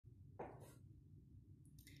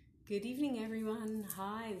Good evening, everyone.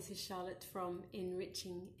 Hi, this is Charlotte from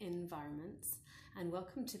Enriching Environments, and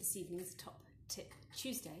welcome to this evening's Top Tip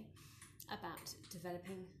Tuesday about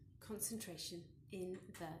developing concentration in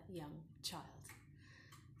the young child.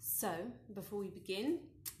 So, before we begin,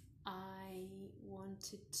 I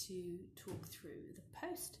wanted to talk through the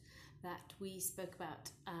post that we spoke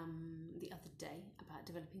about the other day about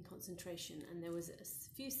developing concentration, and there was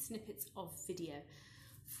a few snippets of video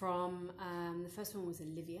from the first one was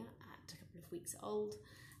Olivia at a couple of weeks old,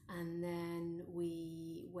 and then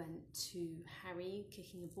we went to Harry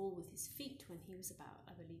kicking a ball with his feet when he was about,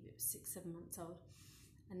 I believe it was 6-7 months old,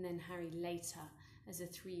 and then Harry later as a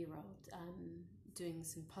 3-year-old doing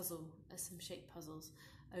some shape puzzles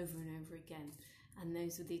over and over again, and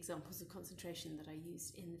those were the examples of concentration that I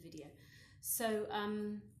used in the video. So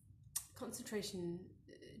concentration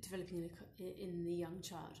developing in the young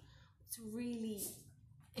child, it's really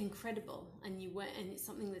incredible, and it's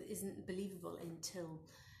something that isn't believable until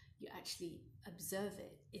you actually observe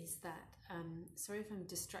it, is that sorry if I'm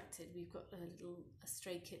distracted, we've got a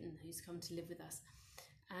stray kitten who's come to live with us,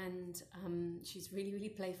 and she's really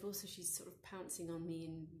playful, so she's sort of pouncing on me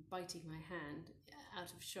and biting my hand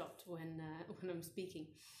out of shot when I'm speaking.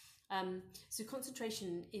 So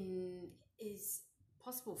concentration is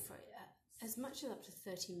possible for as much as up to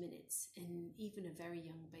 30 minutes in even a very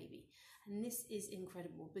young baby. And this is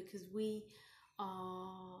incredible because we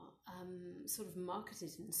are sort of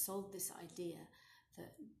marketed and sold this idea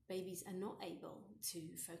that babies are not able to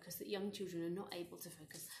focus, that young children are not able to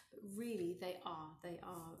focus, but really they are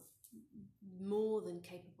more than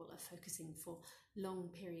capable of focusing for long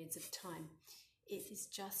periods of time. It is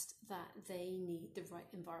just that they need the right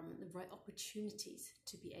environment, the right opportunities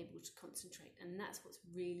to be able to concentrate. And that's what's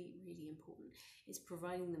really important, is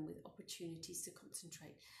providing them with opportunities to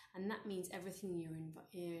concentrate. And that means everything in your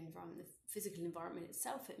environment, the physical environment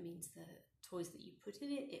itself. It means the toys that you put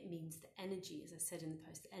in it. It means the energy, as I said in the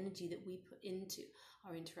post, the energy that we put into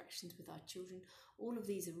our interactions with our children. All of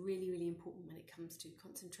these are really important when it comes to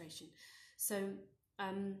concentration. So,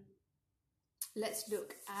 let's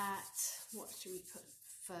look at what should we put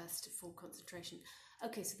first for concentration.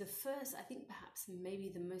 Okay, so the first, I think perhaps maybe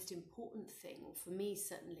the most important thing, or for me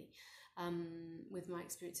certainly, with my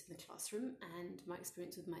experience in the classroom and my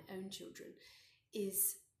experience with my own children,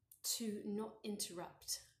 is to not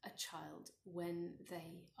interrupt a child when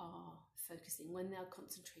they are focusing, when they are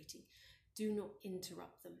concentrating. Do not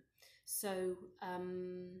interrupt them. So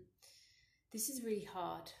this is really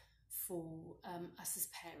hard for us as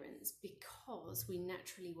parents, because we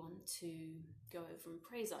naturally want to go over and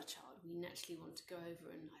praise our child. We naturally want to go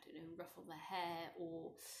over and, I don't know, ruffle their hair,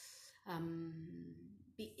 or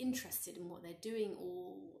be interested in what they're doing,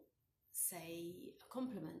 or say a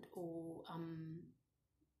compliment, or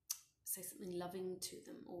say something loving to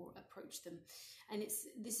them, or approach them. And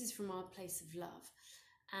this is from our place of love.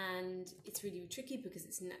 And it's really tricky because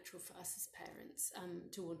it's natural for us as parents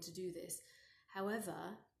to want to do this. However,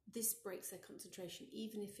 this breaks their concentration,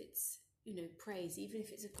 even if it's, praise, even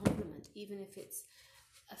if it's a compliment, even if it's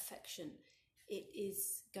affection. It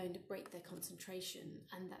is going to break their concentration,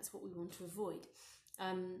 and that's what we want to avoid.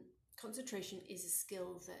 Concentration is a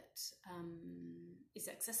skill that is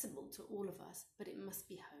accessible to all of us, but it must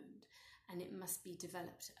be honed and it must be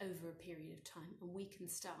developed over a period of time. And we can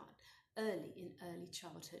start in early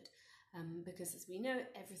childhood, because as we know,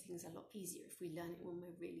 everything's a lot easier if we learn it when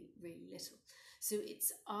we're really little. So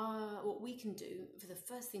it's what we can do, for the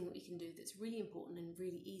first thing that we can do that's really important and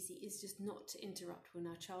really easy, is just not to interrupt when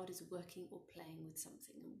our child is working or playing with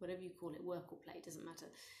something, whatever you call it, work or play, it doesn't matter.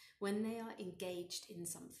 When they are engaged in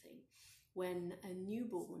something, when a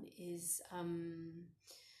newborn is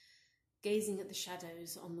gazing at the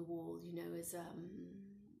shadows on the wall, as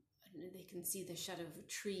they can see the shadow of a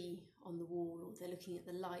tree on the wall, or they're looking at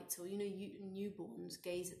the lights, or newborns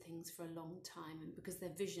gaze at things for a long time, and because their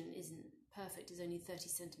vision isn't perfect, is only 30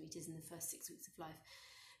 centimeters in the first 6 weeks of life,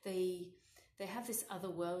 they have this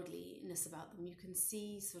otherworldliness about them. You can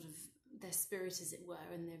see sort of their spirit, as it were,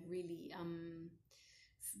 and they're really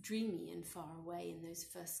dreamy and far away in those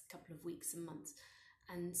first couple of weeks and months.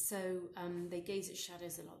 And so they gaze at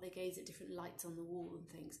shadows a lot, they gaze at different lights on the wall and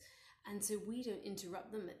things. And so we don't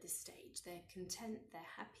interrupt them at this stage. They're content, they're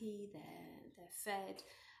happy, they're fed,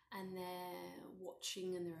 and they're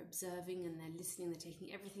watching, and they're observing, and they're listening, they're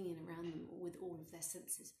taking everything in around them with all of their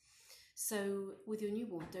senses. So with your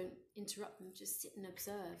newborn, don't interrupt them, just sit and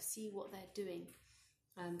observe, see what they're doing.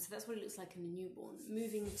 So that's what it looks like in a newborn.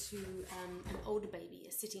 Moving to an older baby,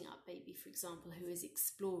 a sitting up baby, for example, who is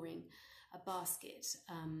exploring a basket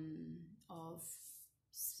of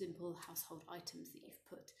simple household items that you've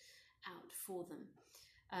put out for them.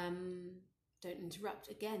 Don't interrupt.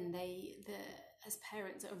 Again, as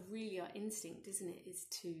parents, our instinct, isn't it, is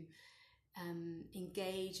to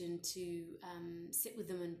engage and to sit with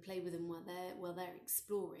them and play with them while they're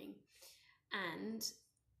exploring. And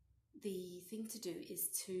the thing to do is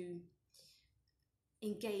to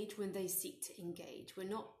engage when they seek to engage. We're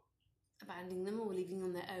not abandoning them or leaving them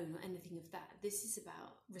on their own or anything of that. This is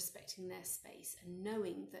about respecting their space and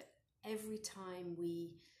knowing that every time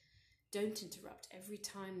we don't interrupt, every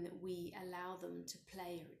time that we allow them to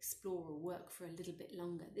play or explore or work for a little bit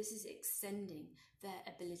longer, this is extending their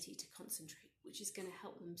ability to concentrate, which is going to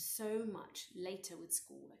help them so much later with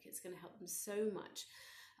school. Like, it's going to help them so much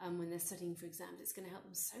when they're studying for exams. It's going to help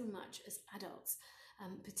them so much as adults,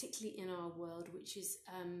 particularly in our world, which is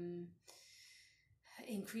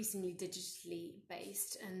increasingly digitally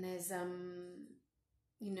based. And there's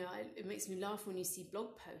it makes me laugh when you see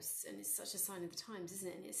blog posts, and it's such a sign of the times, isn't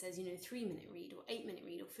it? And it says 3-minute read or 8-minute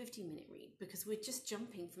read or 15-minute read, because we're just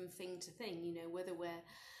jumping from thing to thing, whether we're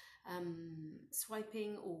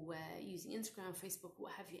swiping or we're using Instagram, Facebook,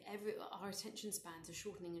 what have you. Our attention spans are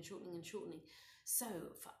shortening and shortening and shortening. So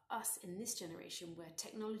for us in this generation, where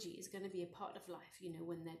technology is going to be a part of life,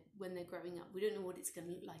 when they're growing up, we don't know what it's going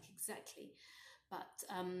to look like exactly, but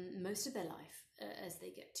most of their life, as they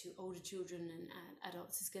get to older children and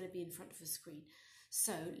adults, is going to be in front of a screen.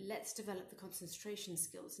 So let's develop the concentration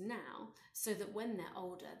skills now, so that when they're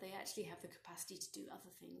older, they actually have the capacity to do other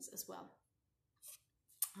things as well.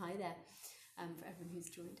 Hi there, for everyone who's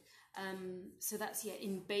joined. So that's,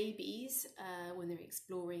 in babies, when they're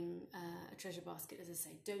exploring a treasure basket, as I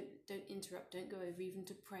say, don't interrupt, don't go over even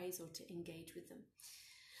to praise or to engage with them.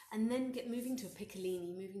 And then moving to a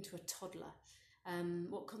piccolini, moving to a toddler.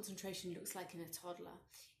 What concentration looks like in a toddler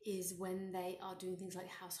is when they are doing things like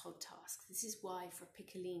household tasks. This is why for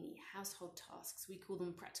piccolini, household tasks, we call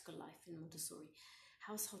them practical life in Montessori.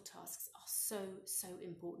 Household tasks are so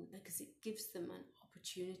important, because it gives them an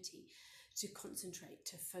opportunity to concentrate,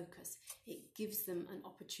 to focus. It gives them an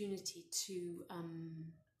opportunity to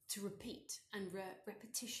repeat, and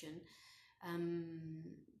repetition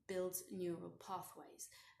builds neural pathways.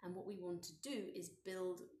 And what we want to do is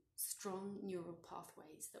build strong neural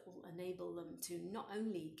pathways that will enable them to not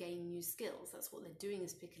only gain new skills. That's what they're doing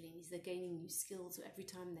as piccolinis. They're gaining new skills every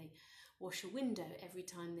time they wash a window, every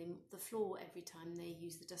time they mop the floor, every time they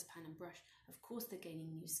use the dustpan and brush. Of course, they're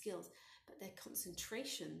gaining new skills, but their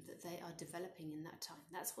concentration that they are developing in that time,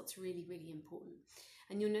 that's what's really, really important.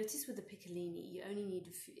 And you'll notice with the piccolini, you only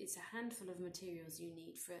need, it's a handful of materials you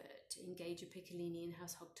need to engage a piccolini in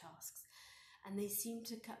household tasks. And they seem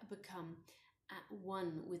to become at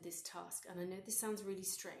one with this task. And I know this sounds really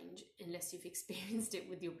strange unless you've experienced it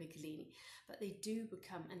with your piccolini, but they do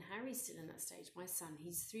become, and Harry's still in that stage, my son,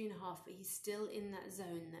 he's 3.5, but he's still in that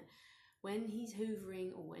zone that when he's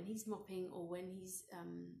hoovering or when he's mopping or when he's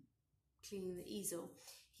cleaning the easel,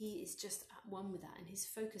 he is just at one with that, and his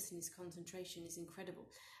focus and his concentration is incredible.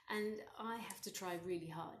 And I have to try really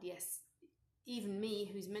hard. Yes, even me,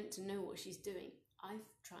 who's meant to know what she's doing, I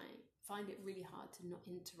find it really hard to not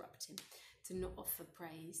interrupt him, to not offer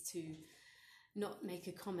praise, to not make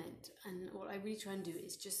a comment. And what I really try and do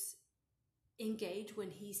is just engage when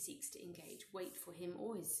he seeks to engage. Wait for him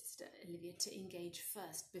or his sister Olivia to engage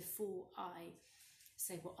first before I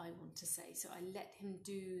say what I want to say. So I let him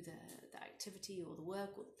do the activity or the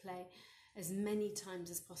work or the play as many times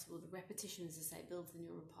as possible. The repetition, as I say, builds the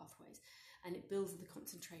neural pathways, and it builds the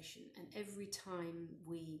concentration. And every time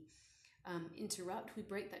we interrupt, we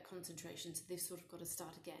break that concentration, so they've sort of got to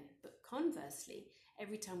start again. But conversely,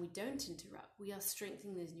 every time we don't interrupt, we are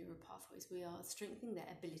strengthening those neural pathways. We are strengthening their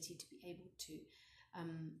ability to be able to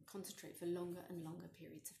concentrate for longer and longer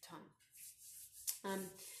periods of time.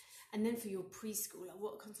 And then for your preschooler,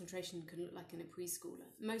 what concentration can look like in a preschooler?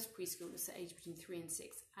 Most preschoolers, so age between 3 and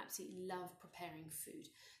 6, absolutely love preparing food.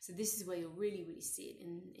 So this is where you'll really, really see it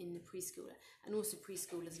in the preschooler. And also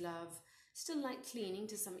preschoolers still like cleaning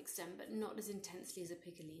to some extent, but not as intensely as a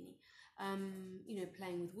piccolini.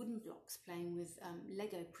 Playing with wooden blocks, playing with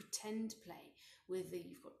Lego, pretend play, whether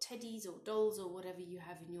you've got teddies or dolls or whatever you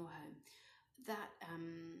have in your home. That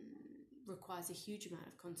requires a huge amount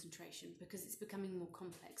of concentration because it's becoming more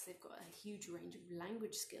complex. They've got a huge range of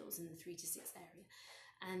language skills in the 3 to 6 area,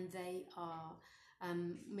 and they are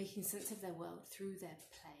making sense of their world through their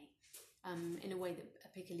play in a way that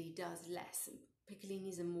a piccoli does less.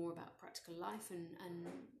 Piccolinis are more about practical life and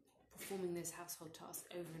performing those household tasks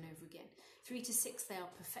over and over again. 3 to 6, they are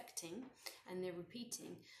perfecting and they're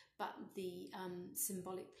repeating, but the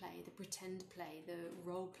symbolic play, the pretend play, the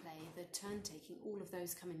role play, the turn taking, all of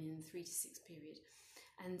those come in the 3 to 6 period.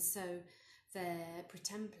 And so their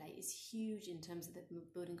pretend play is huge in terms of the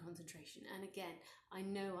building concentration. And again, I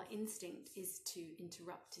know our instinct is to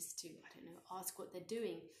interrupt, is to, I don't know, ask what they're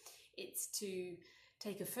doing. It's to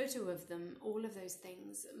take a photo of them, all of those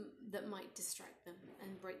things that might distract them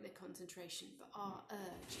and break their concentration. But our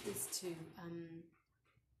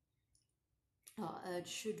urge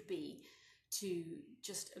should be to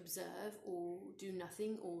just observe or do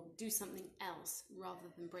nothing or do something else rather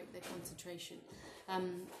than break their concentration.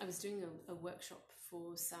 I was doing a workshop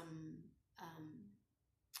for some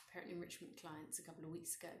parent enrichment clients a couple of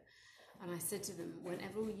weeks ago, and I said to them,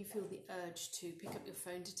 whenever you feel the urge to pick up your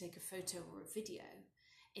phone to take a photo or a video,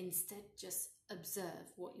 instead just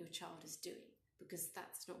observe what your child is doing, because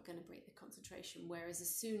that's not going to break the concentration. Whereas as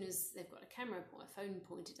soon as they've got a camera or a phone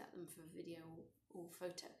pointed at them for video or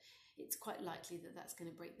photo, it's quite likely that that's going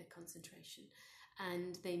to break their concentration.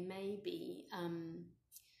 And they may be,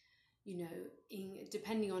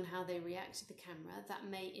 depending on how they react to the camera, that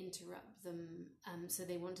may interrupt them. So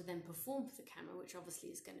they want to then perform for the camera, which obviously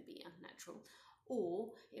is going to be unnatural. Or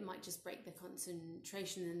it might just break their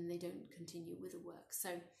concentration and they don't continue with the work. So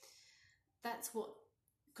that's what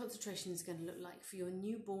concentration is going to look like. For your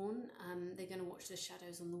newborn, they're going to watch the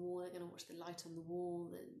shadows on the wall, they're going to watch the light on the wall,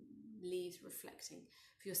 the leaves reflecting.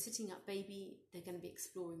 For your sitting up baby, they're going to be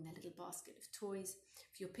exploring their little basket of toys.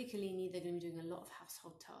 For your piccolini, they're going to be doing a lot of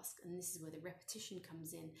household tasks, and this is where the repetition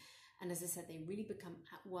comes in. And as I said, they really become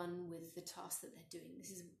at one with the task that they're doing.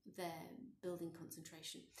 This is their building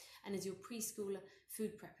concentration. And as your preschooler,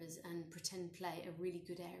 food preppers and pretend play are really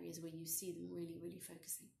good areas where you see them really, really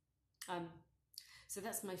focusing. So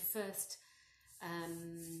that's my first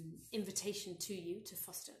invitation to you to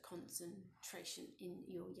foster concentration in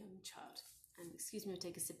your young child. And excuse me, I'll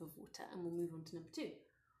take a sip of water and we'll move on to number 2.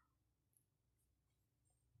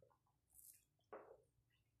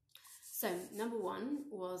 So number 1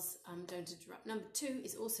 was don't interrupt. Number 2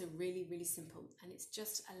 is also really, really simple, and it's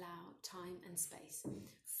just allow time and space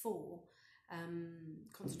for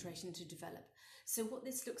concentration to develop. So what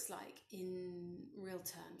this looks like in real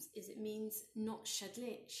terms is it means not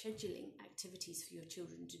scheduling activities for your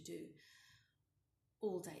children to do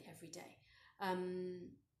all day, every day.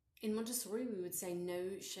 In Montessori, we would say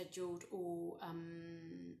no scheduled or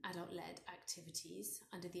adult-led activities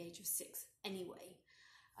under the age of 6 anyway.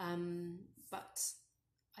 But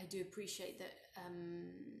I do appreciate that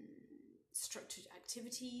structured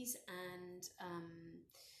activities and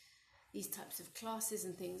these types of classes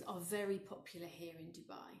and things are very popular here in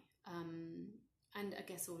Dubai, and I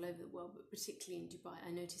guess all over the world, but particularly in Dubai.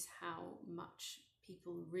 I notice how much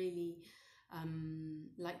people really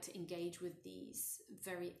like to engage with these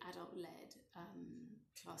very adult-led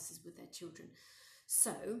classes with their children.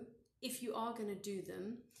 So if you are going to do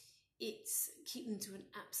them, it's keep them to an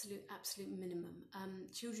absolute minimum.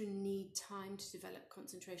 Children need time to develop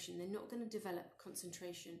concentration. They're not going to develop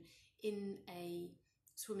concentration in a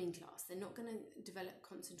swimming class. They're not going to develop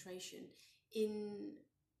concentration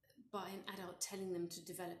by an adult telling them to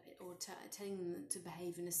develop it or telling them to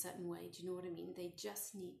behave in a certain way. Do you know what I mean? They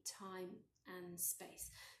just need time and space.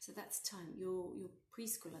 So that's time. Your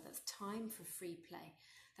preschooler, that's time for free play.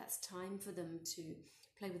 That's time for them to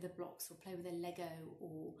play with the blocks or play with their Lego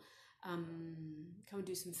or come and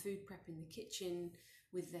do some food prep in the kitchen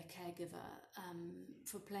with their caregiver,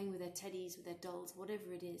 for playing with their teddies, with their dolls,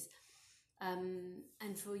 whatever it is.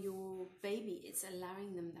 And for your baby, it's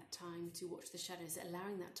allowing them that time to watch the shadows,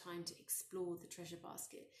 allowing that time to explore the treasure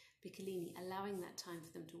basket, piccolini, allowing that time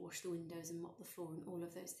for them to wash the windows and mop the floor and all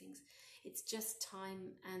of those things. It's just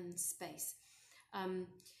time and space. And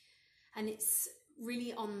it's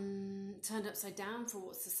really turned upside down for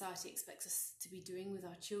what society expects us to be doing with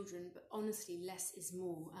our children, but honestly, less is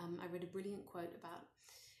more. I read a brilliant quote about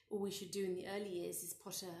all we should do in the early years is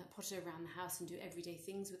potter around the house and do everyday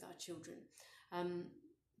things with our children.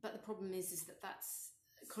 But the problem is that that's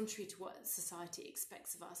contrary to what society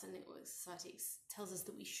expects of us and what society tells us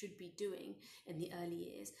that we should be doing in the early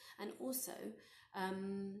years. And also,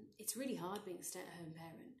 it's really hard being a stay-at-home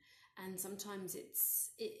parent. And sometimes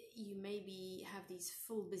you maybe have these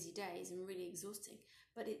full busy days and really exhausting,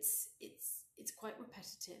 but it's quite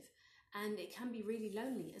repetitive, and it can be really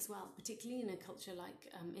lonely as well, particularly in a culture like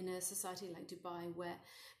in a society like Dubai, where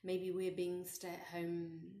maybe we're being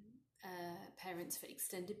stay-at-home parents for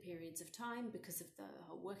extended periods of time because of the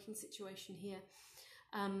whole working situation here,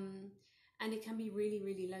 and it can be really,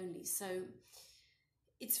 really lonely. So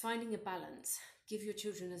it's finding a balance. Give your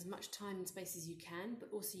children as much time and space as you can, but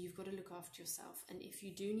also you've got to look after yourself. And if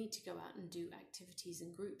you do need to go out and do activities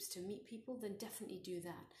and groups to meet people, then definitely do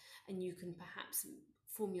that. And you can perhaps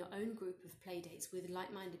form your own group of play dates with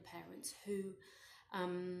like-minded parents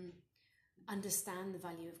understand the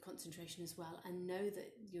value of concentration as well, and know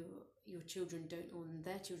that your children don't, or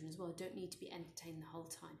their children as well, don't need to be entertained the whole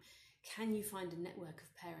time. Can you find a network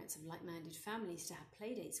of parents of like-minded families to have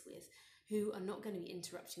play dates with who are not going to be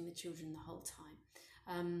interrupting the children the whole time?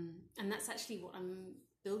 And that's actually what I'm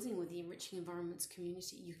building with the Enriching Environments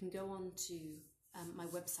community. You can go on to my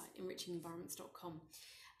website, enrichingenvironments.com,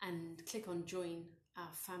 and click on Join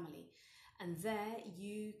Our Family. And there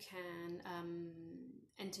you can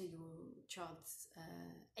enter your child's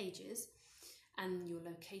ages and your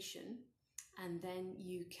location. And then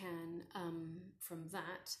you can, from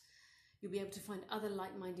that, you'll be able to find other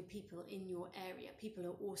like-minded people in your area, people who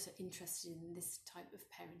are also interested in this type of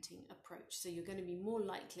parenting approach. So you're going to be more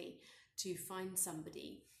likely to find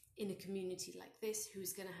somebody in a community like this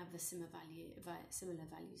who's going to have the similar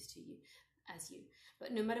values to you as you.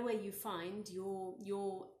 But no matter where you find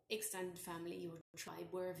your extended family, your tribe,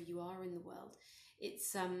 wherever you are in the world,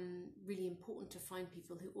 it's really important to find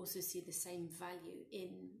people who also see the same value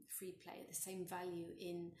in free play, the same value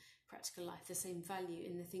in practical life, the same value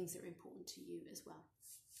in the things that are important to you as well.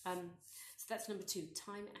 So that's number 2,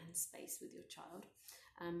 time and space with your child.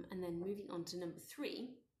 And then moving on to number 3,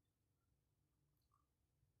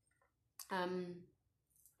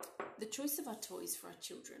 the choice of our toys for our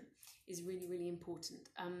children is really, really important.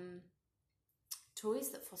 Toys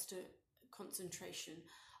that foster concentration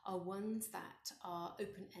are ones that are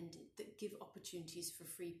open-ended, that give opportunities for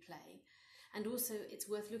free play. And also it's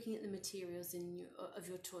worth looking at the materials of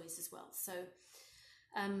your toys as well. So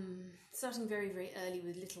starting very, very early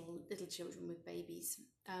with little children, with babies,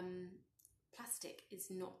 plastic is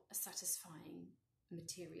not a satisfying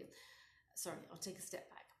material. Sorry, I'll take a step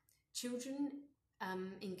back. Children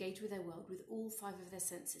engage with their world with all 5 of their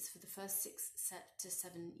senses for the first 6 to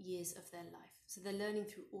 7 years of their life. So they're learning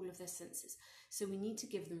through all of their senses. So we need to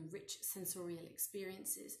give them rich sensorial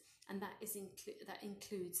experiences, and that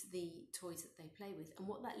includes the toys that they play with. And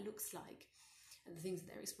what that looks like, and the things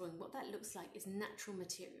that they're exploring, what that looks like is natural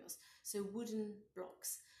materials. So wooden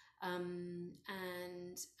blocks and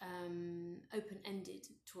open-ended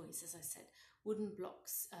toys, as I said, wooden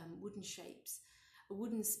blocks, wooden shapes, a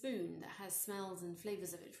wooden spoon that has smells and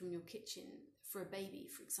flavours of it from your kitchen for a baby,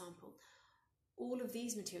 for example. All of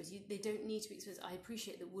these materials, they don't need to be expensive. I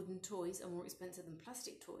appreciate that wooden toys are more expensive than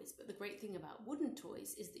plastic toys, but the great thing about wooden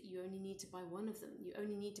toys is that you only need to buy one of them. You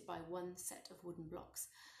only need to buy one set of wooden blocks.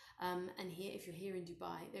 And here, if you're here in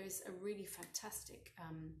Dubai, there is a really fantastic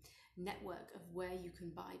network of where you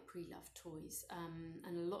can buy pre-loved toys,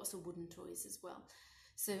 and lots of wooden toys as well.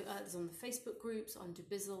 So there's on the Facebook groups, on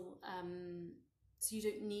Dubizzle, so you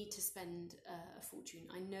don't need to spend a fortune.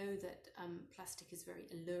 I know that plastic is very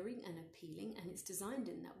alluring and appealing, and it's designed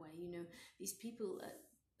in that way. You know, these people at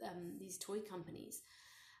these toy companies,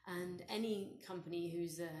 and any company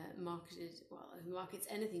who's who markets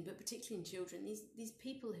anything, but particularly in children, these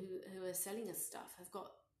people who are selling us stuff have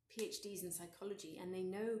got PhDs in psychology, and they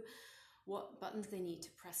know what buttons they need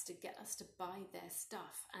to press to get us to buy their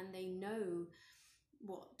stuff, and they know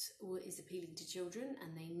what is appealing to children,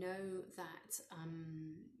 and they know that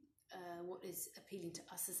what is appealing to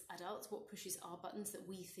us as adults, what pushes our buttons that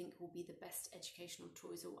we think will be the best educational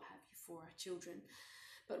toys or what have you for our children.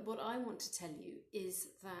 But what I want to tell you is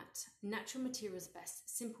that natural materials are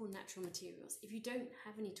best, simple natural materials. If you don't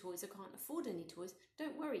have any toys or can't afford any toys,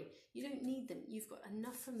 don't worry, you don't need them. You've got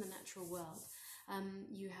enough from the natural world.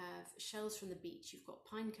 You have shells from the beach, you've got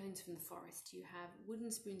pine cones from the forest, you have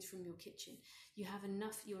wooden spoons from your kitchen. You'll have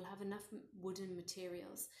enough wooden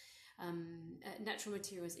materials, natural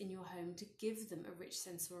materials in your home to give them a rich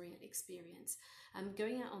sensorial experience.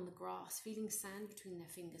 Going out on the grass, feeling sand between their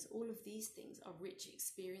fingers, all of these things are rich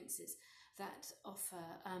experiences that offer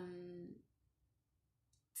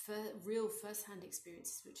real first-hand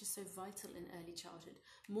experiences, which are so vital in early childhood,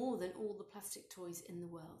 more than all the plastic toys in the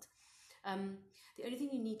world. The only thing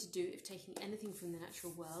you need to do if taking anything from the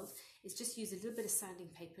natural world is just use a little bit of sanding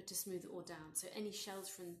paper to smooth it all down. So any shells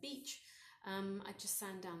from the beach, I just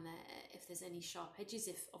sand down there if there's any sharp edges.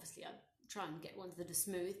 If obviously I try and get ones that are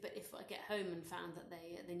smooth, but if I get home and found that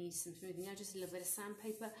they need some smoothing, I just a little bit of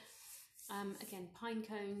sandpaper. Again, pine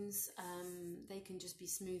cones, they can just be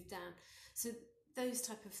smoothed down. So those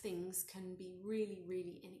type of things can be really,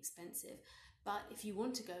 really inexpensive. But if you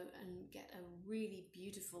want to go and get a really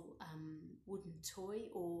beautiful wooden toy,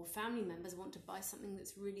 or family members want to buy something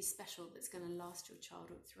that's really special that's going to last your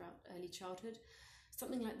childhood throughout early childhood,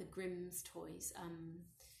 something like the Grimm's toys,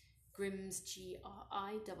 Grimm's, Grimms.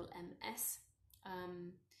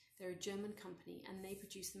 They're a German company, and they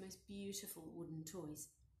produce the most beautiful wooden toys.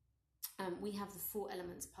 We have the 4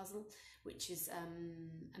 elements puzzle, which is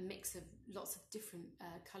a mix of lots of different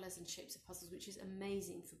colours and shapes of puzzles, which is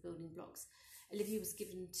amazing for building blocks. Olivia was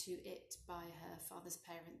given to it by her father's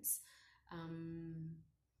parents.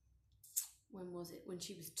 When was it? When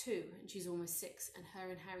she was 2, and she's almost 6, and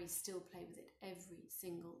her and Harry still play with it every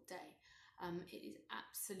single day. It is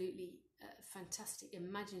absolutely a fantastic,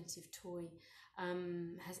 imaginative toy.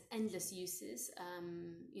 Has endless uses.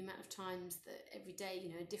 The amount of times that every day, you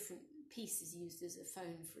know, a different piece is used as a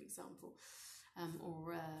phone, for example,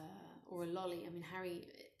 or a lolly. I mean, Harry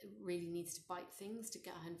really needs to bite things to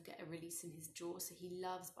get a release in his jaw, so he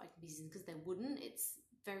loves biting pieces because they're wooden. It's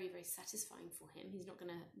very, very satisfying for him. He's not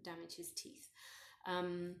going to damage his teeth.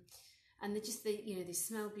 And they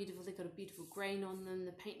smell beautiful. They've got a beautiful grain on them.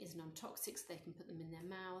 The paint is non-toxic, so they can put them in their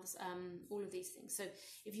mouths. All of these things. So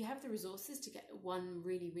if you have the resources to get one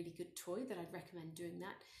really, really good toy, then I'd recommend doing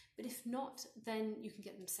that. But if not, then you can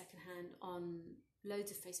get them secondhand on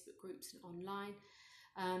loads of Facebook groups and online,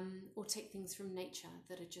 or take things from nature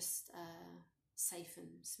that are just safe and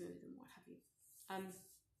smooth and what have you.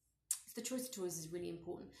 The choice of toys is really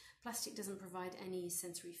important. Plastic doesn't provide any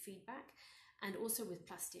sensory feedback. And also with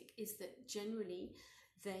plastic is that generally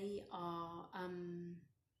they are,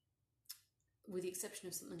 with the exception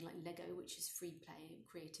of something like Lego, which is free play and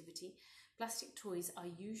creativity, plastic toys are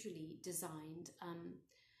usually designed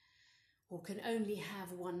or can only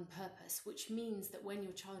have one purpose, which means that when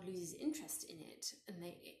your child loses interest in it and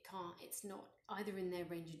it's not either in their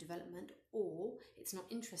range of development or it's not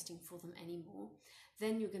interesting for them anymore,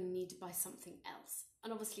 then you're going to need to buy something else.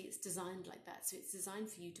 And obviously it's designed like that, so it's designed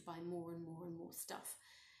for you to buy more and more and more stuff.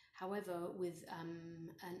 However, with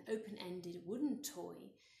an open-ended wooden toy,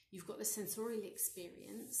 you've got the sensorial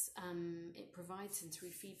experience, it provides sensory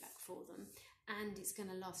feedback for them, and it's going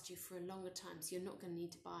to last you for a longer time. So you're not going to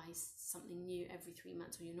need to buy something new every 3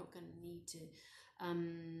 months, or you're not going to need to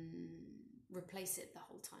replace it the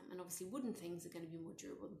whole time. And obviously wooden things are going to be more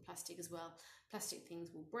durable than plastic as well. Plastic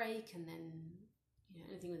things will break, and then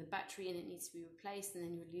anything with a battery in it needs to be replaced, and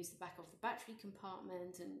then you'll lose the back of the battery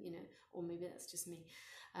compartment, and or maybe that's just me.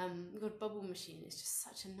 We've got a bubble machine. It's just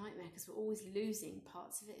such a nightmare because we're always losing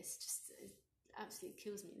parts of it. It absolutely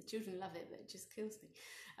kills me. The children love it, but it just kills me.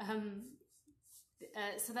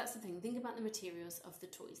 So that's the thing. Think about the materials of the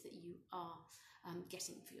toys that you are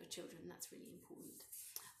getting for your children. That's really important.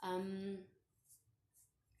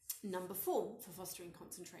 Number 4 for fostering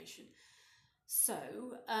concentration. So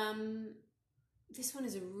this one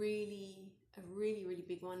is a really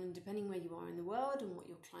big one, and depending where you are in the world and what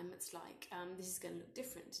your climate's like, this is going to look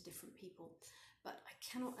different to different people. But I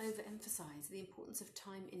cannot overemphasize the importance of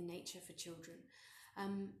time in nature for children.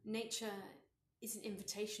 Nature is an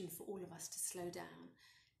invitation for all of us to slow down,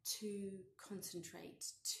 to concentrate,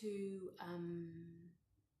 to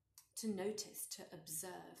notice, to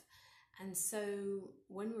observe. And so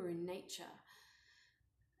when we're in nature,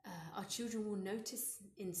 our children will notice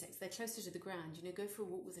insects. They're closer to the ground. Go for a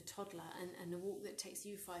walk with a toddler, and a walk that takes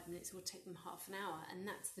you 5 minutes will take them half an hour. And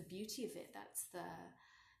that's the beauty of it. That's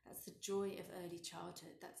the joy of early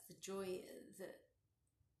childhood. That's the joy that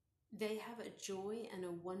they have, a joy and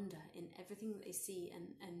a wonder in everything that they see,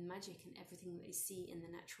 and magic in everything that they see in the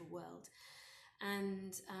natural world.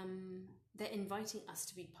 And they're inviting us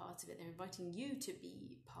to be part of it. They're inviting you to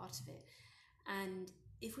be part of it. And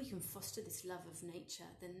if we can foster this love of nature,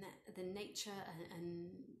 then nature and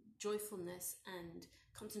joyfulness and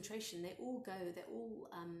concentration, they're all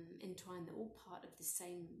entwined. They're all part of the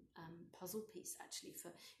same puzzle piece, actually,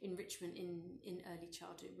 for enrichment in early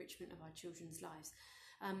childhood, enrichment of our children's lives.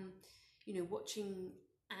 Watching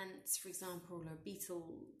ants, for example, or a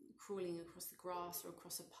beetle crawling across the grass or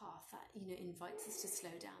across a path, that invites us to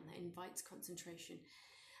slow down. That invites concentration.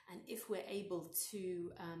 And if we're able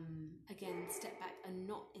to, again, step back and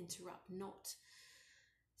not interrupt, not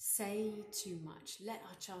say too much, let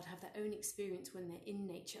our child have their own experience when they're in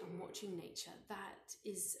nature and watching nature, that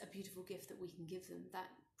is a beautiful gift that we can give them. That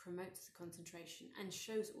promotes the concentration and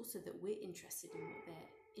shows also that we're interested in what they're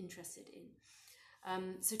interested in.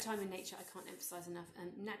 So time in nature, I can't emphasize enough.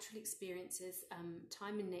 Natural experiences,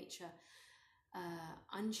 time in nature,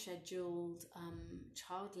 unscheduled,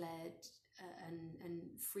 child-led, and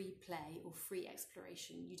free play or free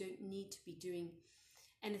exploration. You don't need to be doing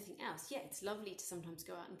anything else. Yeah, it's lovely to sometimes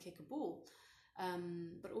go out and kick a ball,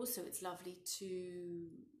 but also it's lovely to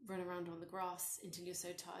run around on the grass until you're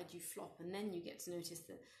so tired you flop, and then you get to notice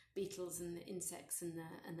the beetles and the insects and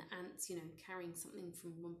the ants, carrying something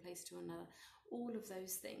from one place to another. All of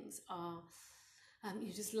those things are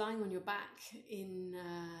you're just lying on your back in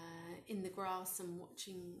the grass and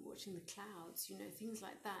watching the clouds. Things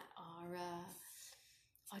like that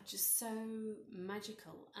are just so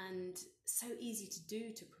magical and so easy to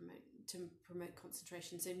do to promote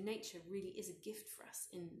concentration. So nature really is a gift for us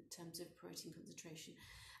in terms of promoting concentration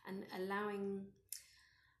and allowing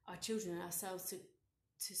our children and ourselves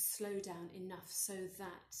to slow down enough so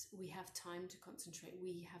that we have time to concentrate.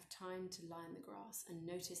 We have time to lie in the grass and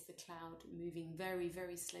notice the cloud moving very,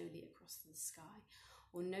 very slowly across the sky,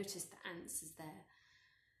 or notice the ants as they're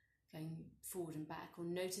going forward and back, or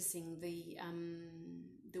noticing the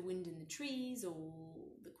wind in the trees or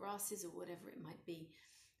the grasses or whatever it might be.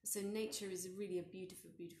 So nature is really a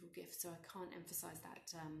beautiful, beautiful gift. So I can't emphasize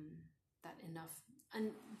that that enough.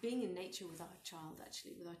 And being in nature with our child,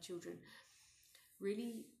 actually, with our children,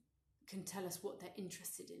 really can tell us what they're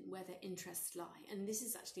interested in, where their interests lie. And this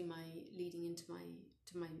is actually my leading into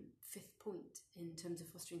my fifth point in terms of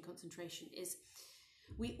fostering concentration, is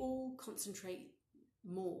we all concentrate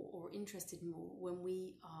more or interested more when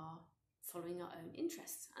we are following our own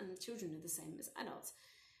interests, and children are the same as adults.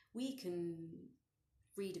 We can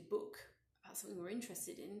read a book about something we're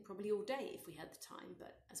interested in probably all day if we had the time,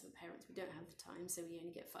 but as we're parents we don't have the time, so we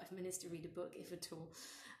only get 5 minutes to read a book, if at all.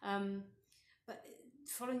 But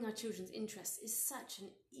following our children's interests is such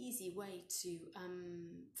an easy way to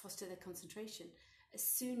foster their concentration. As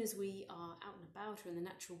soon as we are out and about or in the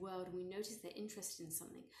natural world and we notice they're interested in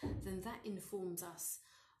something, then that informs us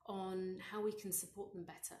on how we can support them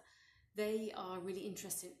better. They are really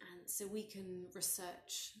interested in ants, so we can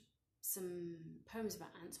research some poems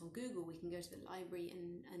about ants on Google. We can go to the library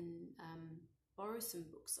and borrow some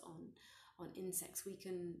books on insects. We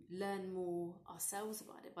can learn more ourselves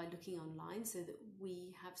about it by looking online, so that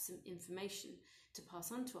we have some information to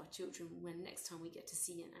pass on to our children when next time we get to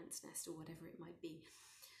see an ant's nest or whatever it might be.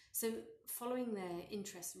 So following their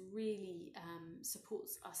interests really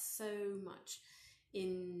supports us so much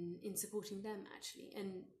in supporting them, actually.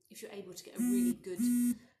 And if you're able to get a really good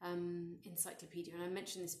encyclopedia, and I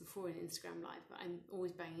mentioned this before in Instagram Live, but I'm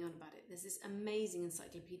always banging on about it, there's this amazing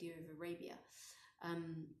Encyclopedia of Arabia,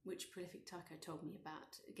 which Prolific Taco told me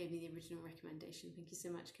about. It gave me the original recommendation. Thank you so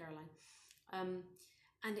much, Caroline.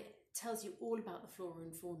 And it tells you all about the flora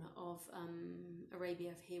and fauna of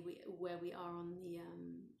Arabia, where we are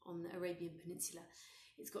on the Arabian Peninsula.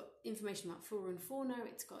 It's got information about flora and fauna.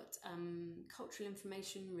 It's got cultural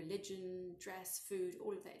information, religion, dress, food,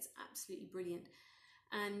 all of that. It's absolutely brilliant.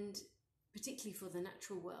 And particularly for the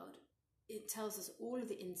natural world, it tells us all of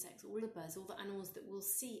the insects, all the birds, all the animals that we'll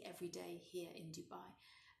see every day here in Dubai,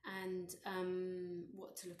 and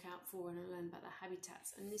what to look out for, and learn about their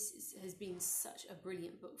habitats. And this has been such a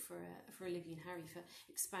brilliant book for Olivia and Harry, for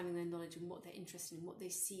expanding their knowledge and what they're interested in, what they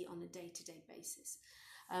see on a day-to-day basis.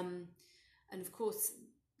 And of course,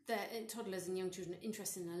 toddlers and young children are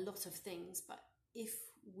interested in a lot of things, but if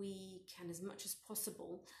we can, as much as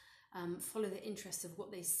possible, follow the interests of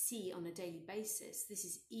what they see on a daily basis, this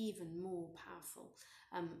is even more powerful.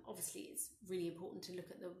 Obviously, it's really important to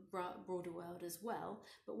look at the broader world as well,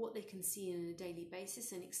 but what they can see on a daily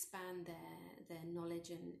basis and expand their knowledge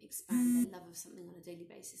and expand their love of something on a daily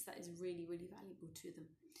basis, that is really, really valuable to them.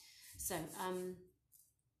 So,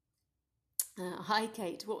 hi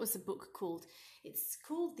Kate, what was the book called? It's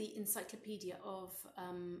called The Encyclopedia of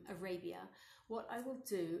Arabia. What I will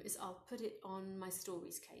do is I'll put it on my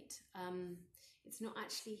stories, Kate. It's not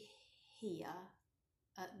actually here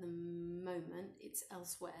at the moment, it's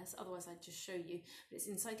elsewhere, so otherwise I'd just show you. But it's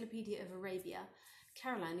Encyclopedia of Arabia.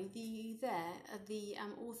 Caroline, are you there? The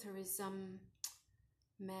author is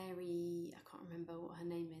Mary, I can't remember what her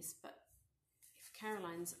name is, but if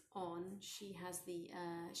Caroline's on, she has the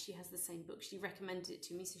same book. She recommended it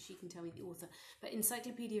to me, so she can tell me the author. But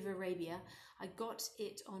Encyclopedia of Arabia, I got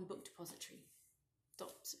it on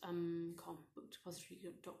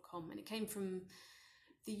bookdepository.com, and it came from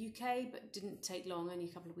the UK, but didn't take long, only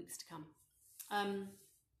a couple of weeks to come.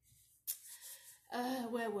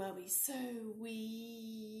 Where were we? So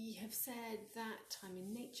we have said that time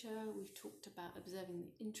in nature, we've talked about observing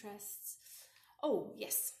the interests. Oh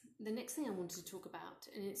yes, the next thing I wanted to talk about,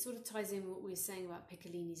 and it sort of ties in with what we were saying about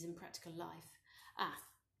piccolinis in practical life.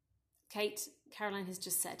 Kate, Caroline has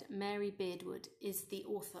just said Mary Beardwood is the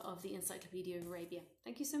author of the Encyclopedia of Arabia.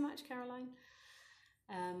 Thank you so much, Caroline.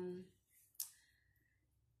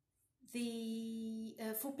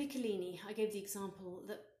 For piccolini, I gave the example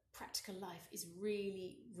that practical life is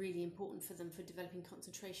really, really important for them for developing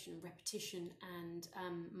concentration, repetition, and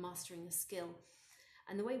mastering a skill.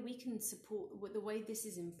 And the way we can support, the way this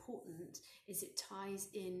is important, is it ties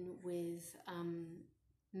in with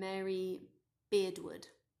Mary Beardwood,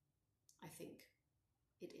 I think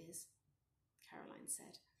it is, Caroline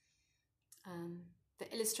said.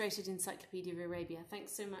 The Illustrated Encyclopedia of Arabia.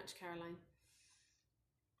 Thanks so much, Caroline.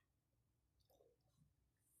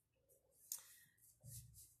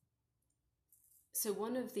 So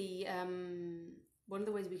one of the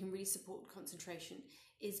ways we can really support concentration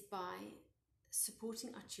is by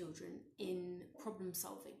supporting our children in problem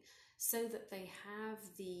solving, so that they have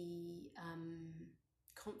the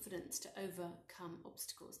confidence to overcome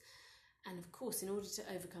obstacles. And of course, in order to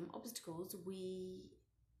overcome obstacles, we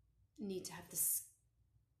need to have the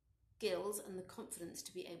skills and the confidence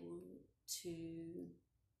to be able to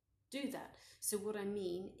do that. So what I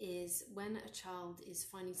mean is, when a child is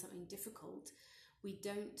finding something difficult, we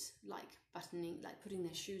don't like putting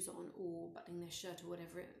their shoes on or buttoning their shirt or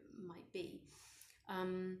whatever it might be.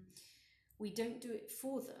 We don't do it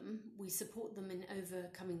for them. We support them in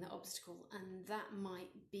overcoming the obstacle, and that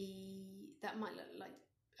might look like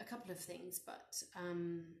a couple of things. But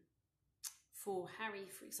for Harry,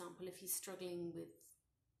 for example, if he's struggling with,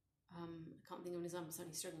 I can't think of an example,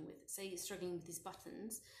 something he's struggling with. Say he's struggling with his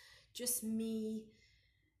buttons, just me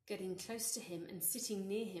getting close to him and sitting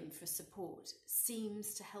near him for support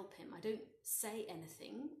seems to help him. I don't say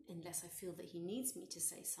anything unless I feel that he needs me to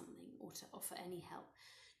say something or to offer any help.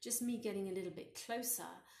 Just me getting a little bit closer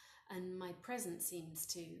and my presence seems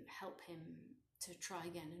to help him to try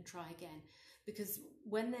again and try again. Because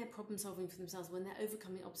when they're problem solving for themselves, when they're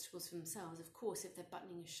overcoming obstacles for themselves, of course, if they're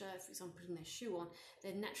buttoning a shirt, for example, putting their shoe on,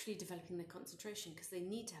 they're naturally developing their concentration, because they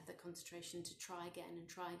need to have that concentration to try again and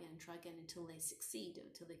try again and try again until they succeed,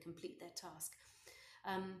 until they complete their task.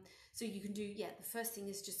 So you can do, the first thing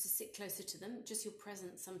is just to sit closer to them. Just your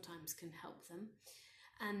presence sometimes can help them.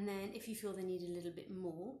 And then if you feel they need a little bit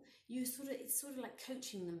more, it's sort of like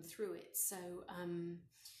coaching them through it. So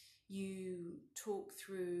you talk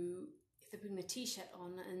through, if they're putting a t-shirt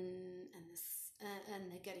on and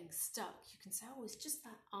they're getting stuck, you can say, oh, it's just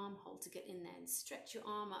that armhole to get in there, and stretch your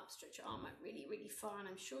arm up really, really far, and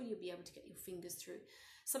I'm sure you'll be able to get your fingers through.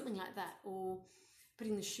 Something like that. Or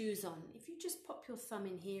putting the shoes on, if you just pop your thumb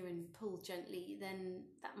in here and pull gently, then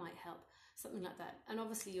that might help. Something like that. And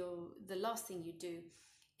obviously the last thing you do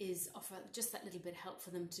is offer just that little bit of help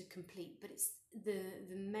for them to complete. But it's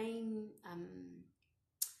the main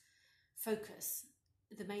focus,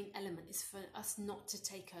 the main element is for us not to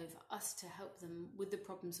take over, us to help them with the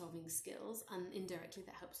problem solving skills, and indirectly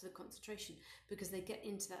that helps with the concentration, because they get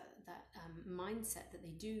into that mindset that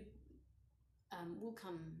they do will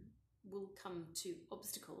come to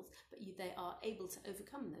obstacles, but they are able to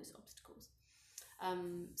overcome those obstacles.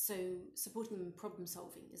 So supporting them in problem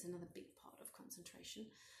solving is another big part of concentration.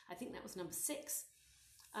 I think that was number 6.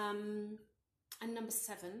 And number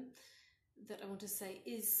 7 that I want to say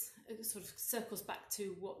is, sort of circles back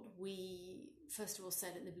to what we first of all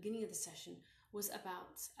said at the beginning of the session, was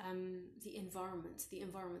about the environment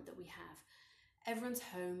that we have. Everyone's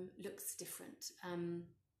home looks different,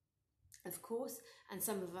 of course, and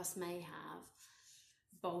some of us may have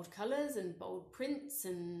bold colours and bold prints,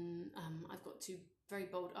 and I've got 2 very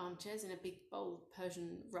bold armchairs and a big bold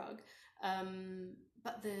Persian rug,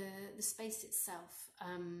 but the space itself,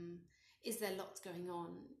 is there lots going on?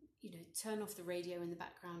 Turn off the radio in the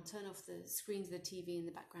background, turn off the screens of the TV in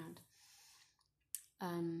the background.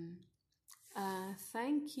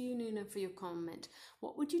 Thank you, Nuna, for your comment.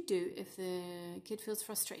 What would you do if the kid feels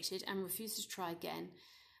frustrated and refuses to try again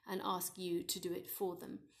and ask you to do it for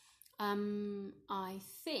them? I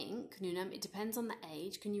think, Nuna, it depends on the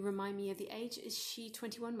age. Can you remind me of the age? Is she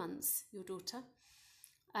 21 months, your daughter?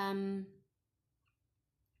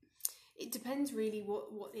 It depends really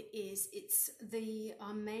what it is.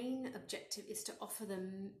 Our main objective is to offer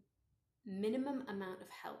them minimum amount of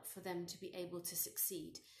help for them to be able to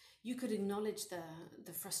succeed. You could acknowledge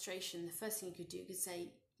the frustration. The first thing you could do, you could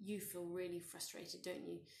say, you feel really frustrated, don't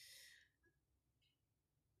you?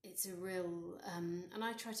 It's a real, and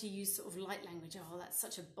I try to use sort of light language. Oh, that's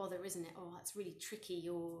such a bother, isn't it? Oh, that's really tricky.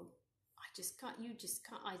 Or I just can't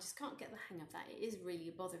get the hang of that. It is really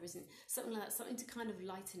a bother, isn't it? Something like that, something to kind of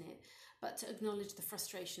lighten it, but to acknowledge the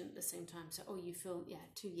frustration at the same time. So, oh, you feel,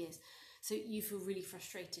 2 years. So you feel really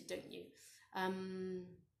frustrated, don't you?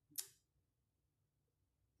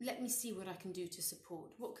 Let me see what I can do to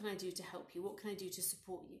support. What can I do to help you? What can I do to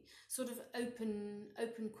support you? Sort of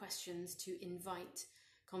open questions to invite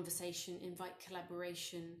conversation, invite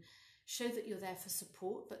collaboration, show that you're there for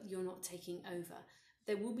support, but you're not taking over.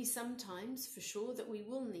 There will be some times, for sure, that we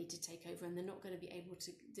will need to take over, and they're not going to be able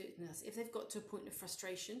to do it. If they've got to a point of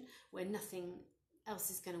frustration where nothing else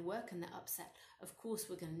is going to work and they're upset, of course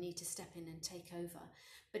we're going to need to step in and take over.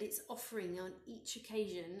 But it's offering on each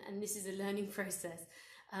occasion, and this is a learning process,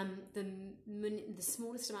 the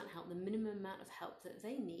smallest amount of help, the minimum amount of help that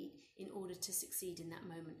they need in order to succeed in that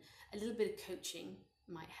moment. A little bit of coaching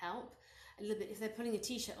might help. a little bit. If they're putting a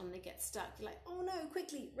t-shirt on, they get stuck. You're like, oh no,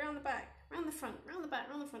 quickly, round the back, round the front, round the back,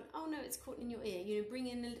 round the front. Oh no, it's caught in your ear. You know, bring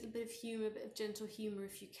in a little bit of humour, a bit of gentle humour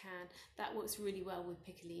if you can. That works really well with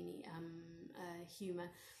Piccolini humour.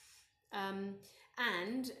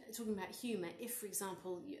 And talking about humour, if, for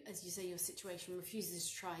example, as you say, your situation refuses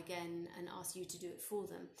to try again and asks you to do it for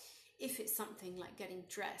them, if it's something like getting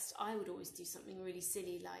dressed, I would always do something really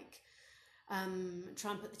silly like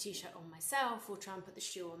try and put the t-shirt on myself, or try and put the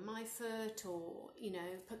shoe on my foot, or, you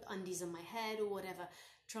know, put the undies on my head or whatever.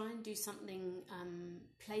 Try and do something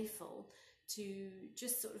playful to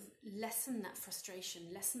just sort of lessen that frustration,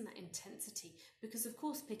 lessen that intensity. Because of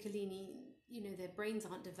course Piccolini, you know, their brains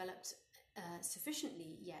aren't developed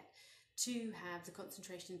sufficiently yet to have the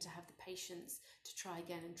concentration, to have the patience to try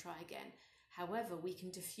again and try again. However, we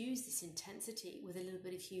can diffuse this intensity with a little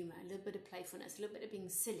bit of humour, a little bit of playfulness, a little bit of being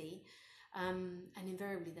silly, and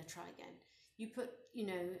invariably they'll try again.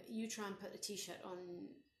 You try and put a t-shirt on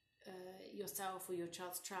yourself or your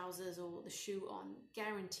child's trousers or the shoe on,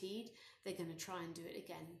 guaranteed they're going to try and do it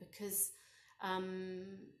again, because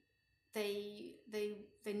they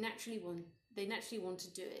naturally want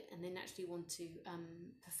to do it, and they naturally want to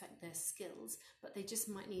perfect their skills, but they just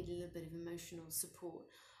might need a little bit of emotional support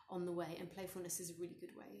on the way, and playfulness is a really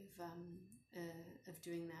good way of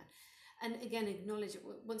doing that. And again, acknowledge it.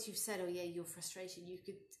 Once you've said, oh yeah, you're frustrated, you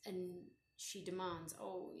could, and she demands,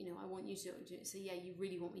 oh, you know, I want you to do it. So yeah, you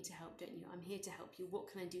really want me to help, don't you? I'm here to help you.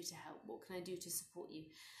 What can I do to help? What can I do to support you?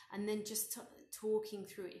 And then just talking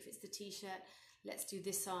through it. If it's the t-shirt, let's do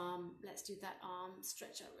this arm, let's do that arm,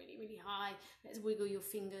 stretch out really, really high, let's wiggle your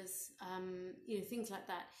fingers, you know, things like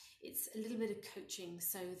that. It's a little bit of coaching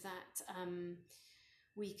so that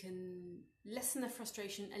we can lessen the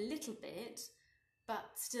frustration a little bit, but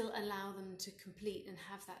still allow them to complete and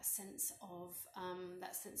have that sense of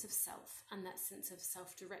self, and that sense of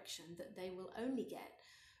self-direction that they will only get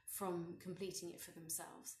from completing it for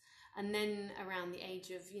themselves. And then around the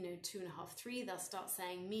age of, you know, 2.5, 3, they'll start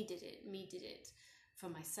saying, me did it for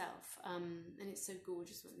myself. And it's so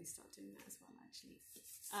gorgeous when they start doing that as well, actually.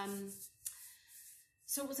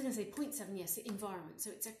 So what was I going to say? Point 7, yes, environment. So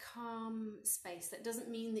it's a calm space. That doesn't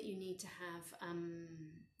mean that you need to have,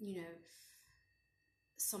 you know,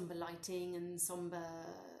 somber lighting and somber,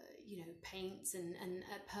 you know, paints and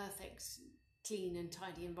a perfect, clean and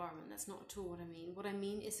tidy environment. That's not at all what I mean. What I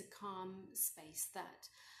mean is a calm space that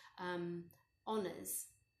honours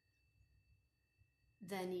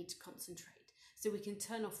their need to concentrate. So we can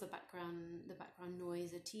turn off the background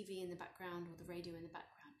noise, the TV in the background or the radio in the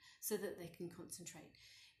background, so that they can concentrate.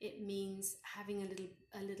 It means having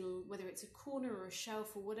a little, whether it's a corner or a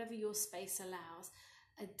shelf or whatever your space allows,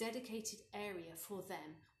 a dedicated area for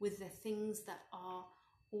them with the things that are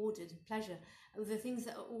ordered, pleasure, the things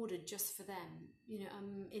that are ordered just for them. You know,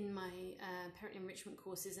 in my parent enrichment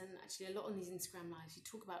courses, and actually a lot on these Instagram lives, you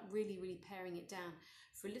talk about really, really paring it down.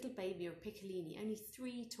 For a little baby or a Piccolini, only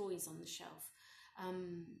 3 toys on the shelf.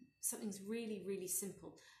 Something's really, really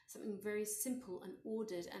simple, something very simple and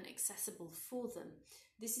ordered and accessible for them.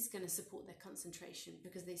 This is going to support their concentration,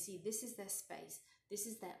 because they see this is their space, this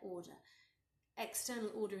is their order.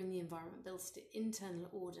 External order in the environment builds to internal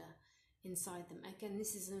order inside them. Again,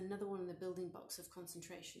 this is another one of the building blocks of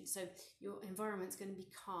concentration. So your environment's going to be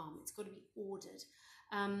calm, it's got to be ordered.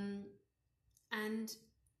 And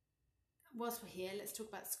whilst we're here, let's talk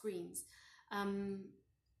about screens.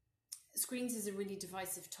 Screens is a really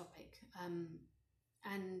divisive topic,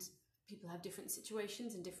 and people have different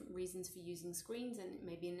situations and different reasons for using screens, and it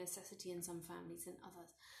may be a necessity in some families than others.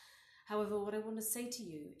 However, what I want to say to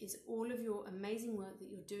you is all of your amazing work that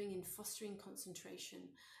you're doing in fostering concentration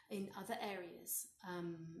in other areas,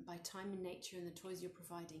 by time and nature and the toys you're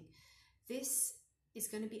providing, this is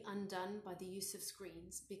going to be undone by the use of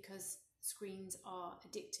screens, because screens are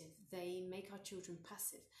addictive. They make our children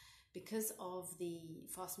passive. Because of the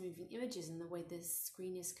fast-moving images and the way the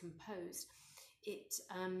screen is composed, it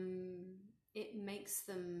makes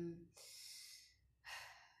them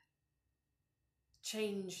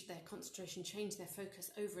change their concentration, change their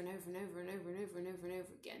focus over and over and over and over and over and over and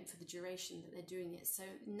over again for the duration that they're doing it. So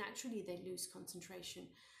naturally they lose concentration.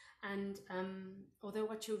 And although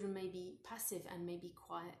our children may be passive and may be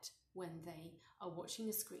quiet when they are watching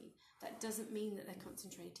a screen, that doesn't mean that they're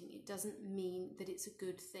concentrating. It doesn't mean that it's a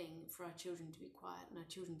good thing for our children to be quiet and our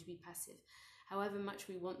children to be passive. However much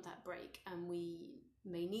we want that break, and we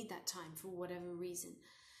may need that time for whatever reason.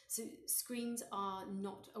 So screens are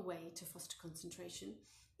not a way to foster concentration.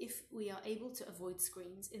 If we are able to avoid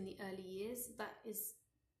screens in the early years, that is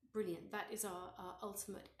brilliant. That is our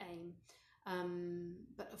ultimate aim.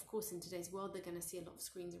 But of course, in today's world, they're going to see a lot of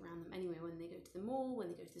screens around them anyway, when they go to the mall, when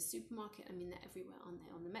they go to the supermarket. I mean, they're everywhere, aren't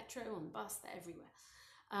they? On the metro, on the bus, they're everywhere.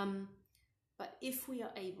 But if we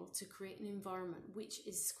are able to create an environment which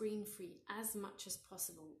is screen-free as much as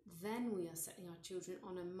possible, then we are setting our children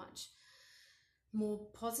on a much more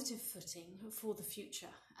positive footing for the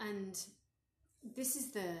future. And this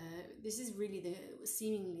is really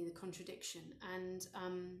seemingly the contradiction.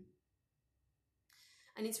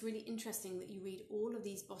 And it's really interesting that you read all of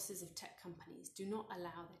these bosses of tech companies do not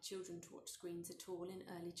allow their children to watch screens at all in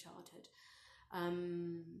early childhood.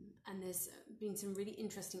 And there's been some really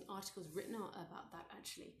interesting articles written about that,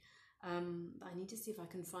 actually. I need to see if I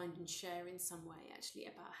can find and share in some way, actually,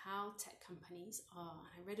 about how tech companies are.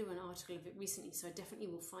 I read an article of it recently, so I definitely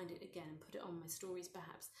will find it again and put it on my stories,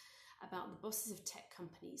 perhaps, about the bosses of tech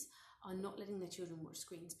companies are not letting their children watch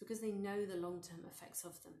screens because they know the long-term effects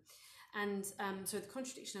of them. And so the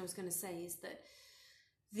contradiction I was going to say is that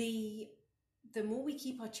the more we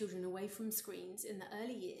keep our children away from screens in the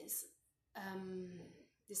early years,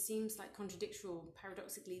 this seems like contradictory or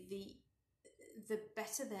paradoxically, the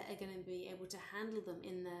better they're going to be able to handle them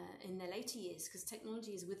in their later years, because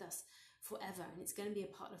technology is with us forever and it's going to be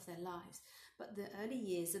a part of their lives. But the early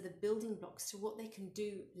years are the building blocks to what they can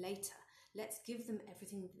do later. Let's give them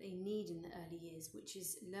everything that they need in the early years, which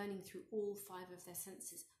is learning through all 5 of their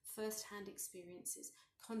senses, first-hand experiences,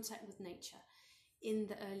 contact with nature in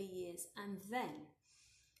the early years. And then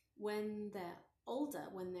when they're older,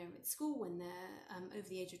 when they're at school, when they're over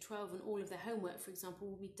the age of 12, and all of their homework, for example,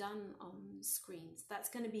 will be done on screens. That's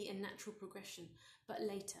going to be a natural progression, but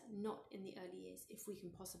later, not in the early years, if we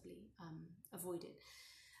can possibly avoid it.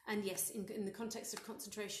 And yes, in the context of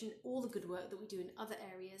concentration, all the good work that we do in other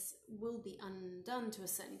areas will be undone to a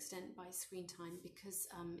certain extent by screen time, because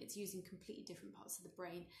it's using completely different parts of the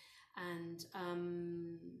brain, and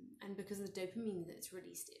because of the dopamine that's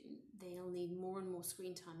released, they'll need more and more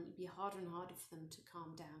screen time, and it'll be harder and harder for them to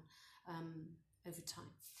calm down over time.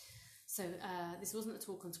 So this wasn't a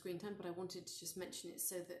talk on screen time, but I wanted to just mention it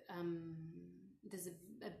so that there's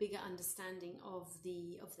a bigger understanding of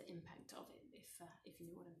the impact of it, if you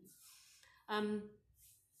know what I mean.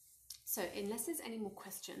 So unless there's any more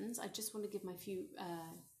questions, I just want to give my two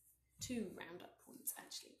roundup points,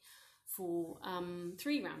 actually, for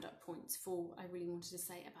 3 roundup points for I really wanted to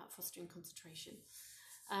say about fostering concentration.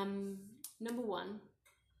 Number 1,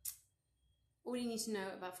 all you need to know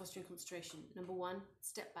about fostering concentration. Number 1,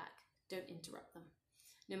 step back, don't interrupt them.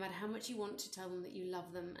 No matter how much you want to tell them that you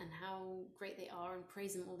love them and how great they are and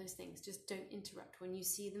praise them, all those things, just don't interrupt. When you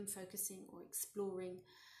see them focusing or exploring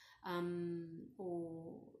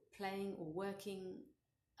or playing or working,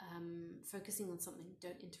 focusing on something,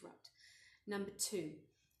 don't interrupt. Number 2,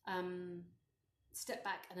 step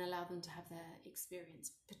back and allow them to have their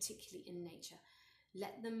experience, particularly in nature.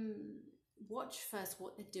 Let them watch first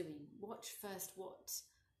what they're doing. Watch first what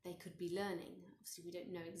they could be learning. Obviously, we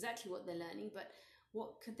don't know exactly what they're learning, but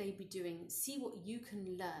what could they be doing? See what you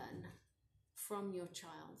can learn from your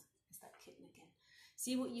child. Is that kitten again?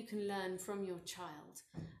 See what you can learn from your child,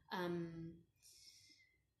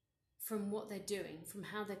 from what they're doing, from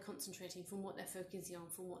how they're concentrating, from what they're focusing on,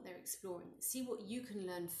 from what they're exploring. See what you can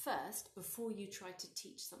learn first before you try to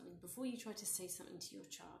teach something, before you try to say something to your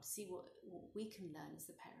child. See what we can learn as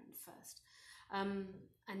the parent first.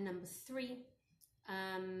 And number 3,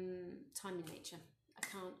 time in nature. I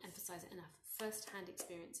can't emphasize it enough. First-hand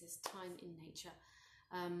experiences, time in nature.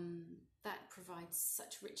 That provides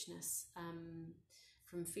such richness,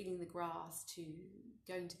 from feeling the grass to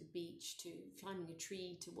going to the beach to climbing a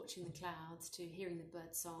tree to watching the clouds to hearing the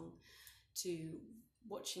bird song to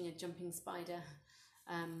watching a jumping spider.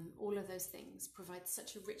 All of those things provide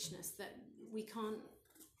such a richness that we can't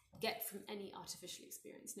get from any artificial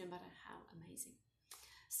experience, no matter how amazing.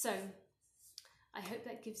 So I hope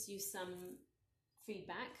that gives you some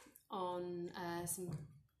feedback on some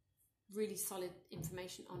really solid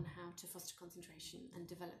information on how to foster concentration and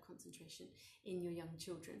develop concentration in your young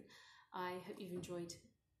children. I hope you've enjoyed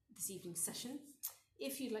this evening's session.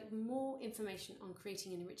 If you'd like more information on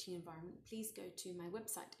creating an enriching environment, please go to my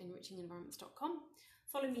website, enrichingenvironments.com.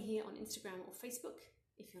 Follow me here on Instagram or Facebook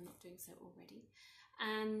if you're not doing so already.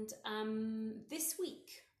 And this week,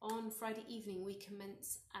 on Friday evening, we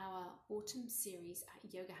commence our autumn series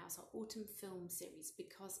at Yoga House, our autumn film series,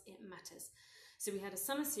 because it matters. So we had a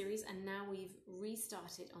summer series and now we've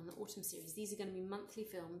restarted on the autumn series. These are going to be monthly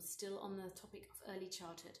films, still on the topic of early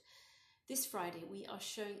childhood. This Friday, we are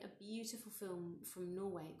showing a beautiful film from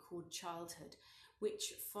Norway called Childhood,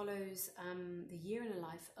 which follows the year in the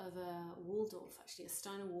life of a Waldorf, actually a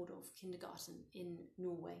Steiner Waldorf kindergarten in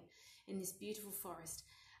Norway, in this beautiful forest.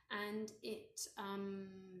 And it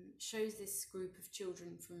shows this group of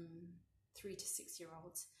children from 3 to 6 year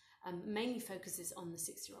olds, mainly focuses on the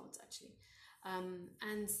 6-year-olds actually,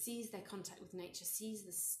 and sees their contact with nature, sees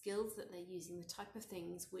the skills that they're using, the type of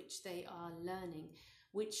things which they are learning,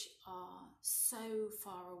 which are so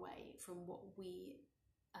far away from what we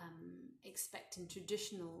expect in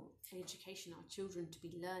traditional education our children to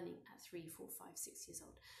be learning at 3, 4, 5, 6 years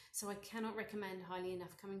old. So I cannot recommend highly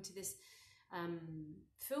enough coming to this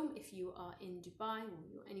film if you are in Dubai or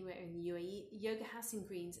you're anywhere in the UAE. Yoga House in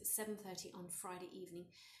Greens at 7:30 on Friday evening.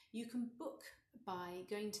 You can book by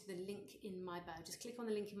going to the link in my bio. Just click on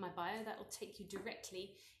the link in my bio. That will take you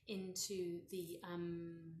directly into the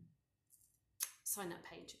sign up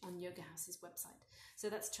page on Yoga House's website. So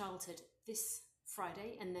that's childhood this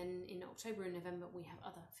Friday, and then in October and November we have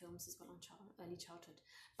other films as well on early childhood.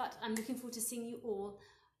 But I'm looking forward to seeing you all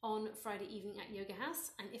on Friday evening at Yoga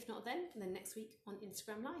House, and if not then next week on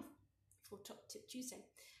Instagram Live for Top Tip Tuesday.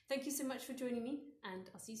 Thank you so much for joining me, and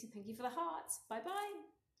I'll see you soon. Thank you for the hearts. Bye bye.